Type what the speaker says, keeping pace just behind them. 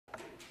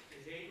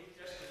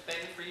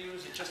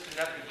just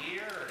another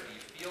year, or do you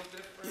feel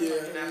different? Yeah. Are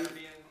you going to have to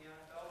be in the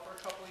NFL for a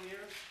couple of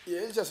years? Yeah,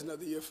 it's just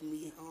another year for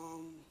me.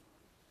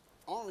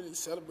 I don't really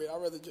celebrate.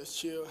 I'd rather just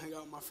chill, hang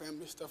out with my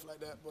family, stuff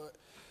like that. But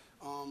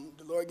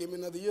the Lord gave me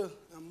another year.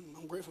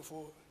 I'm grateful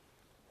for it.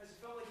 Has it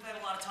felt like you've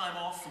had a lot of time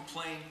off from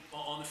playing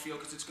on the field?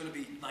 Because it's going to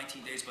be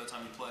 19 days by the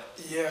time you play.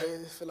 Yeah,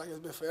 I feel like it's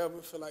been forever.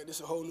 I feel like this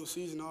is a whole new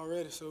season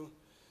already. So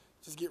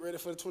just get ready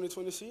for the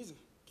 2020 season.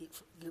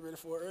 Get ready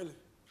for it early.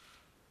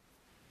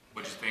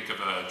 What'd you think of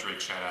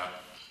Drake's shout out?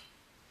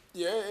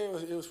 Yeah,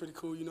 it was pretty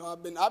cool. You know,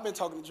 I've been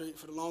talking to Drake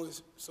for the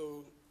longest,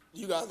 so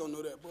you guys don't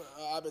know that, but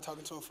I've been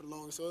talking to him for the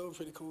longest, so it was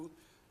pretty cool.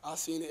 I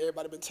seen it.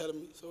 Everybody been telling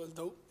me, so it's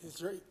dope. It's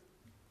Drake.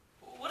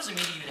 What does it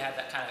mean to you to have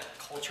that kind of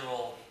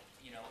cultural,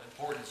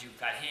 importance? You've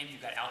got him,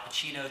 you've got Al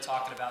Pacino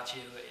talking about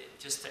you,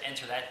 just to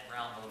enter that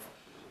realm of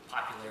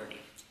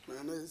popularity.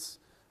 Man,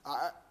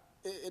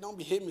 it don't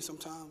be hitting me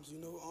sometimes,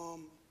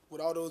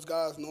 with all those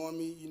guys knowing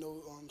me,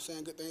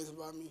 saying good things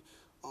about me.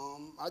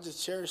 I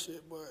just cherish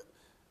it, but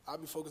I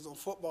be focused on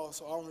football,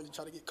 so I don't really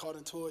try to get caught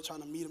into it,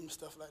 trying to meet them and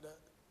stuff like that.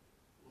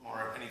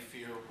 Lamar, any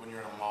fear when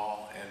you're in a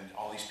mall and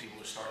all these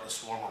people are starting to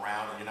swarm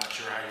around and you're not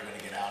sure how you're going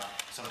to get out?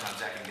 Sometimes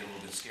that can get a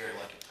little bit scary,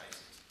 like at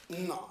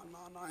Tyson's. No,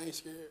 I ain't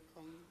scared.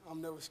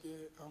 I'm never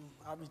scared.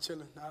 I be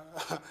chilling.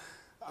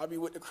 I be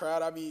with the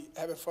crowd. I be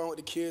having fun with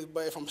the kids.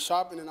 But if I'm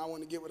shopping and I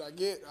want to get what I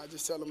get, I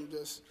just tell them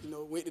just,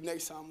 wait the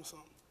next time or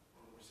something.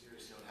 On a more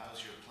serious note,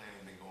 how's your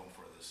planning been going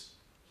for this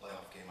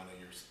playoff game? I know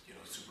you're,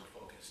 super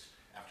focused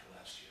after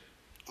last year.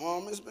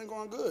 It's been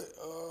going good.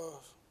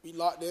 We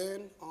locked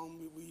in.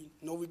 We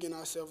know we're getting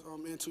ourselves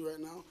into right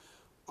now.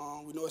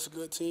 We know it's a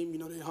good team.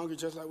 They're hungry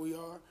just like we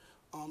are.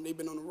 They've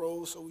been on the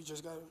road, so we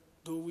just got to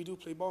do what we do,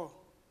 play ball.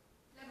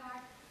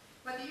 Lamar,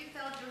 what do you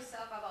tell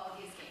yourself about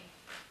this game?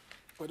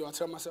 What do I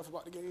tell myself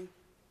about the game?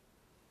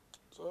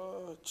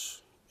 So,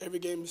 every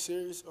game is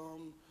serious.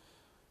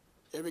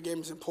 Every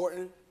game is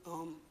important.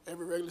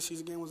 Every regular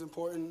season game was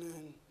important.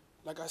 And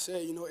like I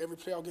said, every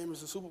playoff game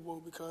is a Super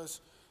Bowl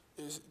because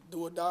it's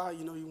do or die.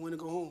 You win and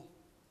go home.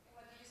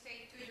 What do you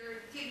say to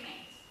your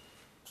teammates?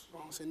 I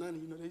don't say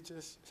nothing.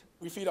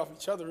 We feed off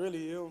each other,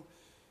 really.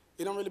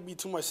 It don't really be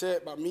too much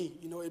said about me.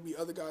 It be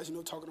other guys,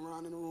 talking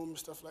around in the room and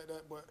stuff like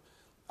that. But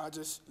I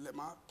just let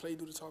my play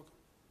do the talking.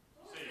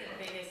 What was the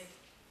biggest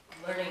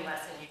learning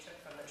lesson you took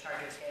from the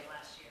Chargers game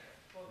last year?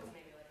 What was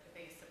maybe like the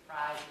biggest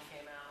surprise you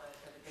came out with,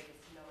 or the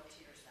biggest note to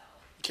yourself?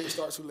 You can't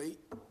start too late.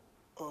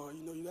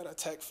 You gotta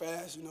attack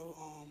fast.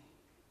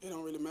 It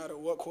don't really matter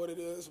what quarter it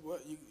is,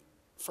 but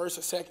first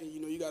or second,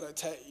 you gotta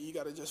attack. You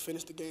gotta just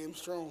finish the game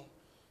strong.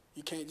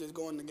 You can't just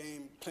go in the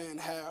game playing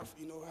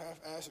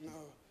half-ass, and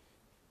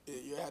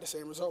you have the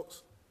same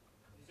results.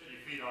 You said you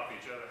feed off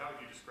each other. How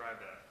would you describe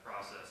that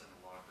process in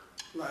the locker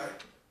room?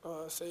 Like,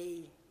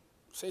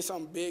 say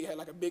something big, had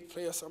like a big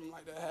play or something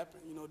like that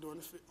happen,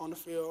 on the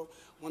field.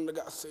 One of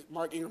the guys, say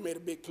Mark Ingram made a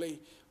big play.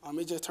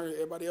 It just turned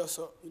everybody else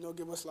up,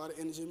 give us a lot of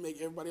energy, make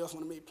everybody else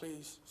want to make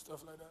plays,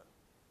 stuff like that.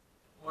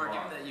 Mark,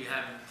 given that you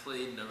haven't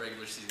played in a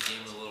regular season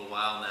game in a little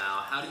while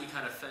now, how do you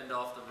kind of fend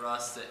off the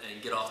rust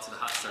and get off to the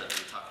hot start that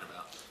you're talking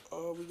about?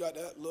 We got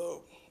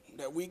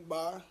that week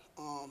bye.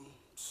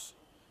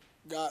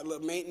 Got a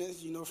little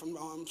maintenance,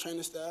 from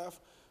training staff.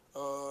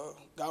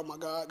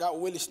 Got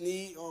Willie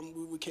Snead.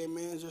 We came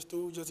in just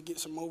to get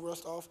some more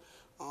rust off,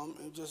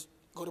 and just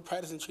go to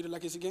practice and treat it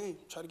like it's a game.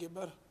 Try to get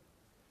better.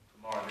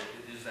 Lamar,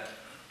 there's that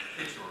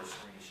picture or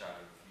screenshot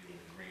of you in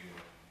the green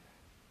room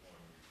on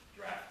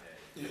draft day.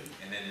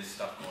 Yeah. And then this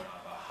stuff going on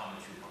about how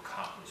much you've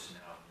accomplished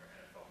now in your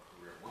NFL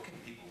career. What can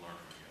people learn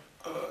from you?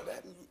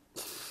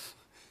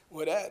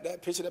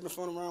 That picture that been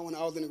floating around when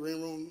I was in the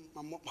green room,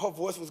 her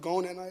voice was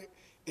gone that night,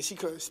 and she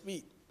couldn't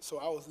speak. So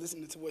I was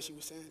listening to what she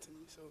was saying to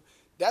me. So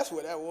that's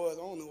what that was.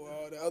 I don't know where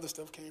all the other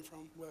stuff came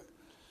from. But,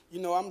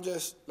 I'm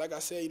just, like I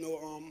said,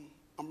 I'm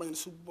bringing the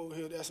Super Bowl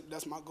here.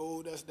 That's my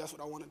goal. That's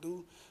what I want to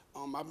do.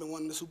 I've been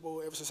wanting the Super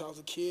Bowl ever since I was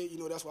a kid.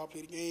 That's why I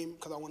play the game,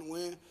 because I want to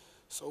win.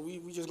 So we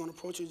just going to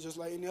approach it just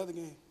like any other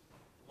game.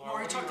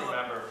 Lamar, what do you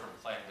remember from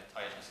playing the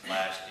Titans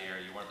last year?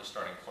 You weren't the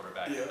starting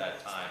quarterback at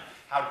that time.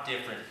 How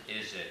different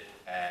is it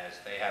as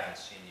they haven't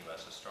seen you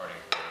as a starting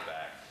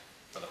quarterback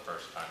for the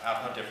first time?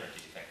 How different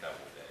do you think that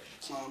will be?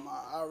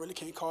 I really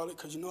can't call it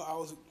because,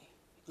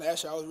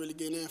 last year I was really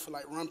getting in for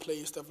like run plays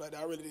and stuff like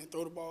that. I really didn't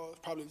throw the ball,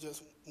 probably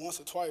just once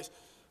or twice.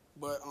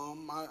 But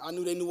I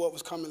knew they knew what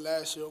was coming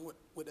last year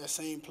with that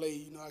same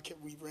play. I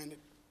kept rebranding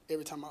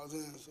every time I was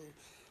in. So,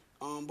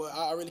 but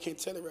I really can't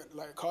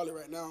call it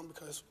right now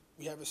because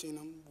we haven't seen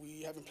them.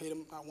 We haven't played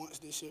them not once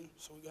this year,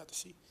 so we got to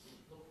see.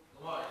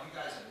 Lamar, you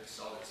guys have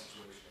excelled at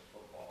situation in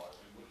football.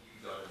 What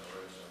you've done in the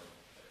red zone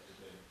has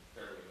been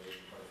fairly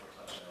amazing, 24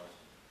 touchdowns,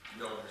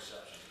 no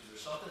interceptions. Is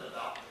there something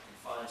about the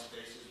confined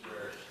spaces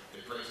where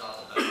it brings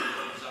out the best?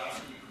 Because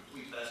obviously you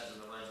complete passes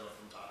in the red zone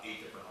from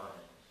 8 different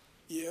arms.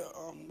 Yeah,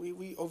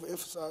 we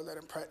overemphasize that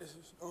in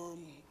practices.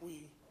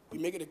 We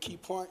make it a key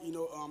point.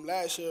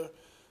 Last year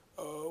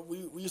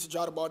we used to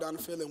drive the ball down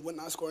the field and would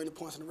not score any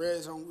points in the red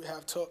zone. We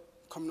have Tuck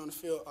coming on the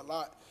field a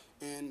lot,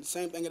 And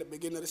same thing at the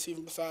beginning of the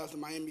season, besides the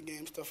Miami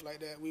game, stuff like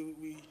that.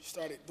 We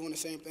started doing the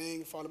same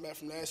thing, falling back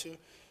from last year.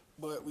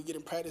 But we get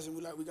in practice and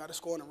we got to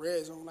score in the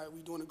red zone. Like, we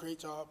doing a great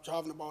job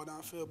driving the ball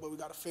downfield, but we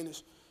got to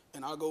finish.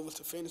 And our goal was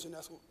to finish, and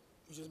that's what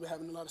we just been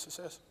having a lot of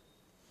success.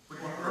 Is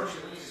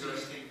there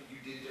anything you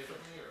did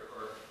differently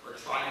or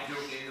try to do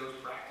in those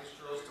practice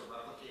drills to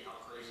replicate how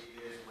crazy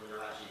it is when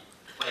you're actually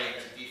playing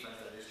as a defense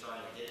that is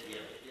trying to get you?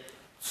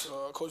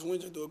 So Coach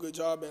Winter do a good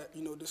job at,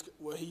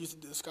 what he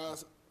used to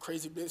disguise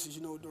crazy blitzes,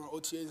 during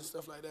OTAs and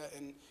stuff like that.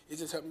 And it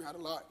just helped me out a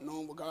lot,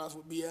 knowing where guys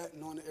would be at,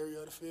 knowing the area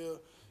of the field.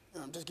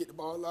 Just get the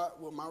ball a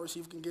lot where my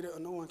receiver can get it or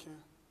no one can. You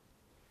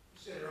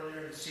said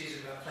earlier in the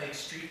season about playing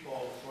street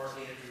ball with Mark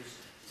Andrews.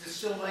 Is it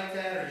still like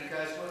that, or you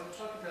guys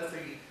talk about the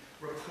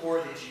rapport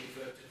that you've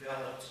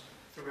developed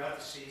throughout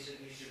the season?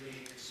 He's your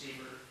leading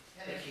receiver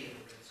and a key in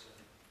the red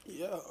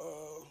zone.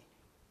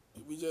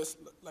 Yeah, we just,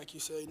 like you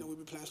said, we've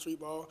been playing street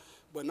ball,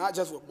 but not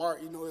just with Mark.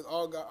 It's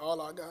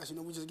all our guys.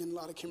 We just getting a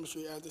lot of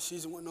chemistry as the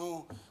season went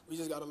on. We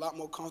just got a lot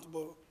more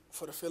comfortable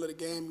for the feel of the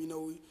game.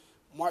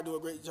 Mark do a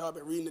great job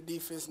at reading the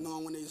defense,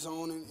 knowing when they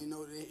zoning,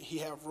 he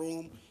have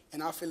room,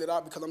 and I fill it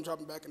out because I'm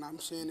dropping back and I'm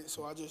seeing it.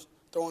 So I just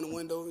throw in the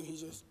window and he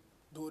just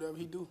do whatever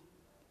he do.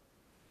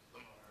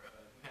 Lamar,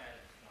 you had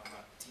a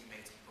lot of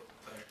teammates and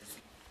players this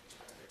week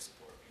express their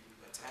support for you,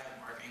 but to have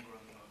Mark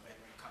Ingram, a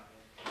veteran, come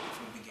in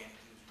from the beginning,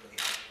 he was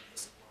really helping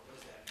his support. What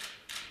does that mean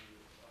for you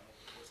over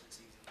the course of the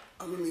season?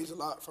 It means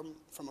a lot from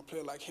a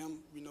player like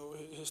him.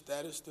 His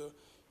status to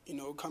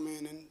come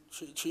in and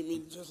treat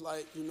me just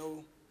like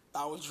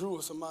I was Drew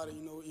or somebody.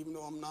 Even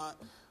though I'm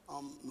not a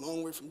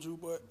long way from Drew,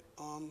 but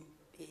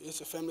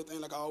it's a family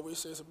thing. Like I always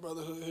say, it's a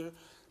brotherhood here,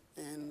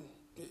 and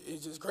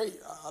it's just great.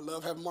 I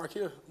love having Mark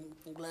here.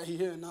 I'm glad he's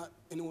here and not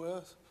anywhere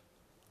else.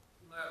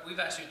 We've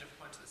asked you at different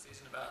points of the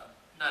season about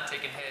not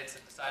taking hits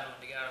and deciding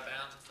when to get out of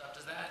bounds and stuff.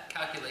 Does that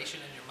calculation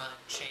in your mind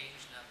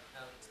change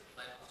now it's the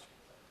playoffs?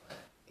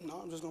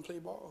 No, I'm just gonna play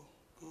ball.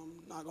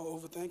 I'm not gonna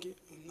overthink it.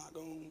 I'm not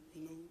gonna,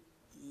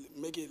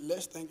 make it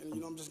less thinking.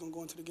 I'm just gonna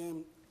go into the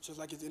game just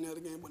like it's any other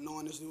game, but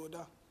knowing it's do or die.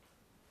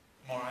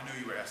 Mark, I know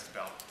you were asked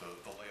about the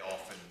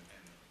layoff and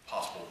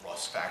possible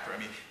rust factor. I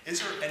mean,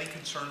 is there any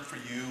concern for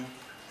you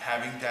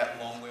having that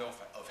long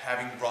layoff, of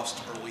having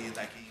rust early in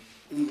that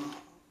game?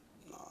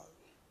 No,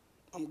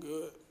 I'm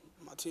good.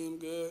 My team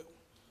good.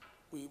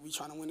 We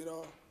trying to win it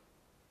all.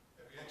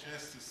 Have you had a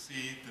chance to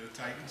see the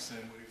Titans,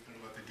 and what do you think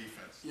about the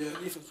defense? Yeah,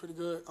 the defense pretty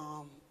good.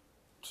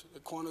 The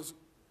corners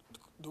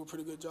do a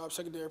pretty good job.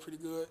 Secondary pretty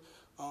good.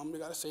 They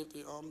got a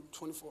safety,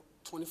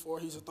 24.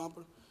 He's a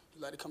thumper.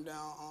 He like to come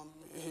down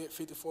and hit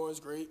 54 is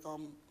great.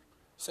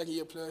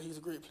 Second-year player, he's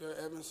a great player.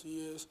 Evans,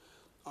 he is.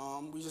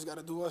 We just got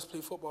to do us,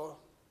 play football.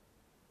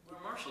 Well,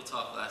 Marshall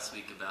talked last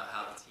week about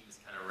how the team is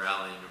kind of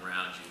rallying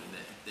around you and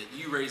that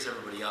you raise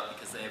everybody up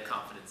because they have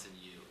confidence in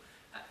you.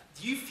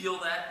 Do you feel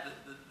that,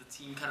 the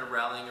team kind of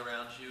rallying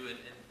around you, and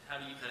how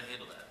do you kind of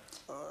handle that?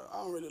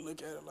 I don't really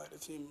look at it like the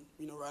team,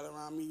 rallying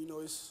around me.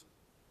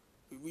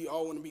 We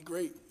all want to be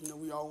great.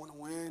 We all want to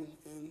win,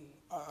 and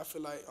I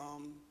feel like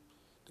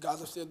the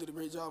guys upstairs did a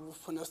great job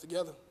of putting us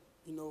together.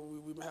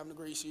 We've been having a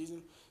great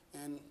season,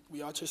 and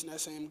we are chasing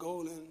that same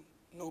goal, and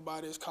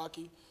nobody is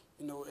cocky.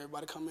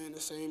 Everybody come in the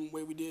same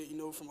way we did,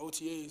 from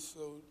OTAs.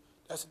 So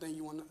that's the thing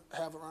you want to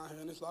have around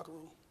here in this locker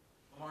room.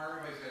 Lamar,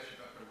 everybody's asked you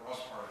about the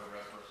rust part of the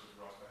rest versus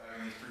rust, but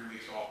having these 3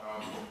 weeks off,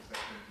 how important is that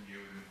to you,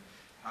 and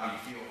how do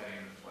you feel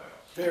heading into the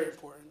playoffs? Very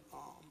important.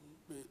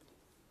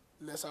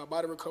 Let's our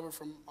body recover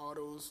from all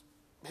those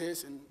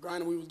hits and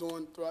grinding we was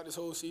doing throughout this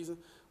whole season.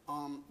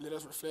 Let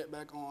us reflect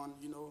back on,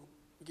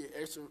 we get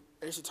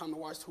extra time to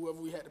watch whoever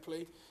we had to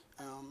play.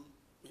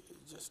 It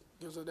just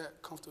gives us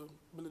that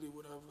comfortability,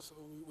 whatever. So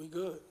we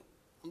good.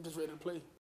 I'm just ready to play.